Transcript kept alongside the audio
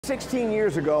16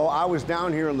 years ago, I was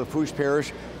down here in Lafourche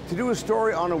Parish to do a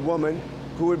story on a woman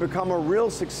who would become a real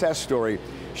success story.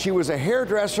 She was a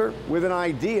hairdresser with an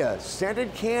idea,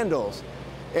 scented candles,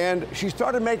 and she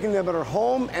started making them at her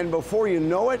home, and before you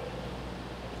know it,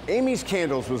 Amy's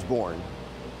Candles was born.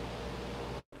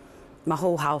 My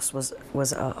whole house was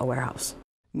a warehouse.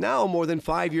 Now, more than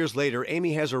 5 years later,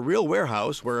 Amy has a real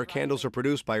warehouse where her candles are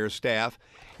produced by her staff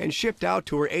and shipped out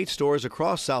to her 8 stores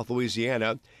across South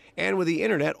Louisiana and with the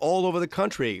internet all over the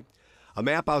country. A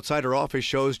map outside her office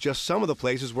shows just some of the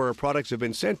places where her products have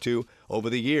been sent to over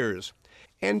the years.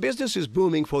 And business is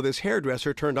booming for this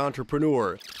hairdresser turned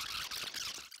entrepreneur.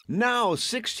 Now,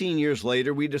 16 years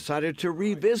later, we decided to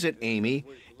revisit Amy,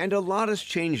 and a lot has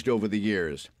changed over the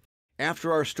years.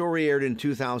 After our story aired in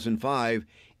 2005,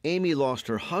 Amy lost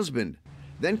her husband,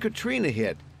 then Katrina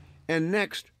hit, and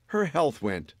next, her health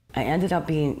went. I ended up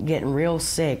getting real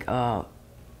sick.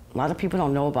 A lot of people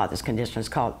don't know about this condition. It's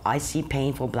called icy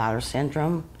painful bladder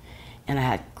syndrome, and I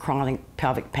had chronic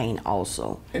pelvic pain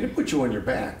also. And it put you on your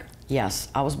back. Yes,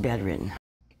 I was bedridden.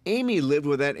 Amy lived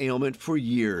with that ailment for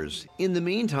years. In the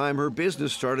meantime, her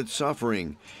business started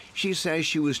suffering. She says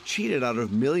she was cheated out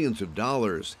of millions of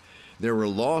dollars. There were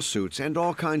lawsuits and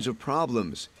all kinds of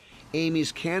problems.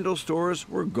 Amy's candle stores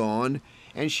were gone,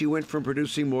 and she went from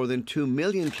producing more than 2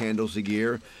 million candles a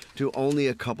year to only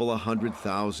a couple of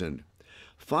 100,000.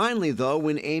 Finally, though,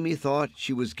 when Amy thought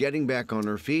she was getting back on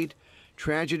her feet,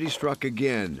 tragedy struck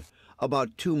again.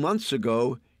 About 2 months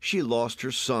ago, she lost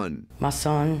her son. My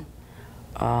son,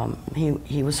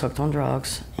 he was hooked on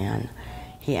drugs, and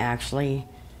he actually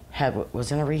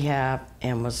was in a rehab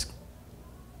and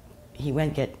he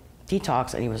went to get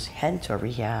detox, and he was heading to a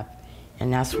rehab,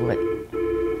 and that's what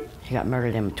he got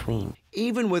murdered in between.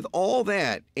 Even with all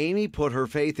that, Amy put her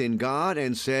faith in God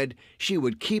and said she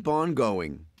would keep on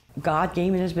going. God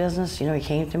gave me this business. You know, he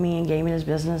came to me and gave me this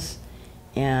business,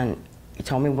 and he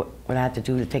told me what I had to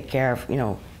do to take care of, you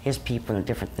know, his people and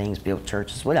different things, build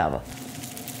churches, whatever.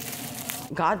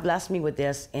 God blessed me with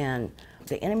this, and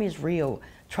the enemy is real,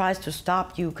 tries to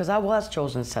stop you, because I was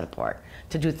chosen and set apart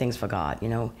to do things for God, you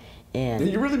know. And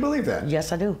you really believe that?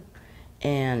 Yes, I do.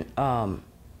 And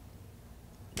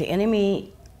the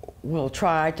enemy will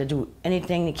try to do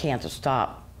anything he can to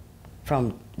stop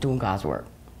from doing God's work.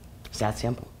 It's that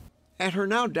simple. At her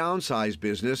now downsized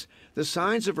business, the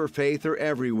signs of her faith are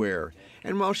everywhere.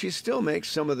 And while she still makes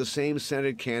some of the same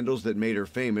scented candles that made her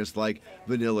famous, like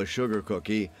Vanilla Sugar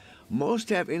Cookie, most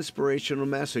have inspirational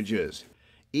messages.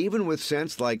 Even with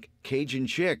scents like Cajun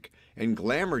Chick and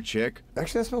Glamour Chick.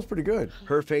 Actually, that smells pretty good.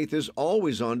 Her faith is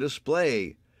always on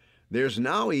display. There's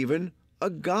now even a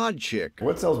God Chick.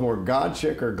 What sells more, God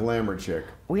Chick or Glamour Chick?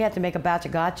 We had to make a batch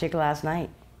of God Chick last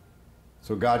night.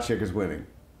 So God Chick is winning?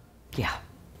 Yeah.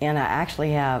 And I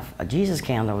actually have a Jesus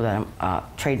candle that I'm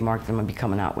trademarked that I'm going to be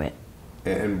coming out with.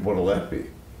 And what'll that be?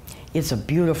 It's a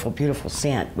beautiful, beautiful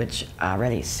scent, which I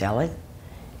already sell it.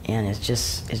 And it's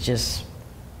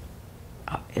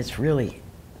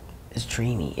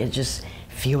dreamy. It just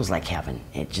feels like heaven.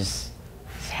 It's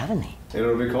heavenly. And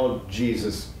it'll be called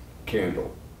Jesus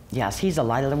Candle. Yes, he's the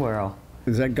light of the world.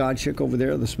 Is that God Chick over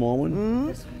there, the small one?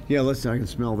 Mm-hmm. Yeah, I can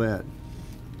smell that.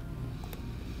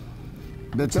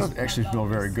 That does actually smell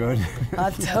very good. I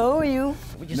told you.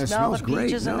 Would you That smell the smells great,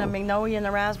 peaches and the magnolia and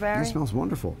the raspberry? That smells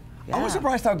wonderful. Yeah. I was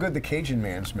surprised how good the Cajun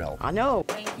Man smelled. I know.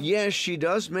 Yes, she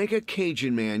does make a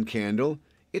Cajun Man candle.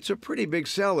 It's a pretty big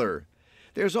seller.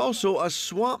 There's also a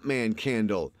Swamp Man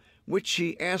candle, which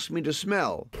she asked me to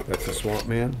smell. That's the Swamp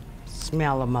Man?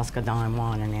 Smell of muscadine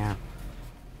wine in there.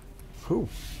 Who?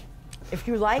 If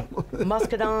you like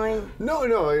muscadine. No,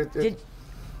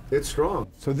 it's strong.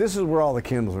 So this is where all the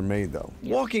candles are made, though.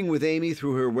 Walking with Amy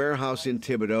through her warehouse in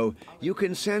Thibodaux, you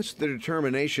can sense the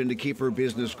determination to keep her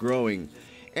business growing.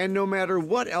 And no matter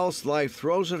what else life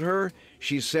throws at her,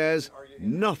 she says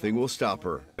nothing will stop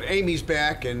her. Amy's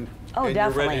back, and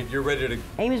definitely. You're ready to.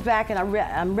 Amy's back, and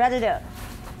I'm ready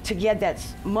to get that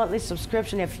monthly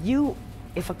subscription.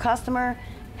 If a customer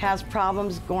has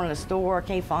problems going to the store or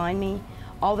can't find me,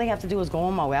 all they have to do is go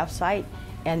on my website,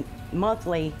 and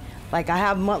monthly, like I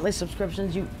have monthly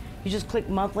subscriptions. You just click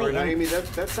monthly. All right, now, Amy,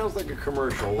 that sounds like a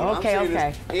commercial. What Okay, I'm saying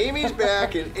okay. is Amy's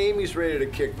back, and Amy's ready to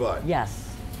kick butt. Yes.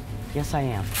 Yes, I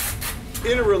am.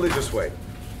 In a religious way.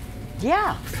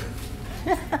 Yeah.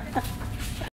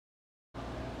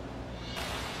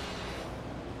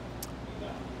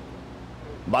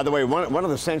 By the way, one of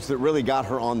the scents that really got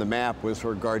her on the map was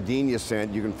her gardenia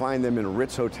scent. You can find them in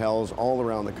Ritz hotels all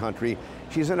around the country.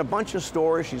 She's in a bunch of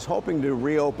stores. She's hoping to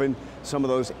reopen some of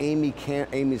those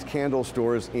Amy's Candle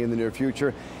stores in the near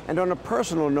future. And on a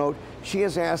personal note, she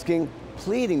is asking,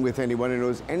 pleading with anyone who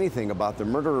knows anything about the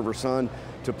murder of her son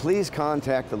to please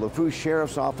contact the Lafourche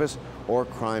Sheriff's Office or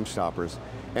Crime Stoppers.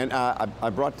 And I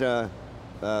brought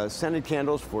scented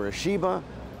candles for Sheba,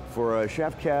 for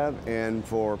Chef Kev, and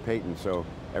for Peyton. So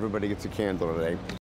everybody gets a candle today.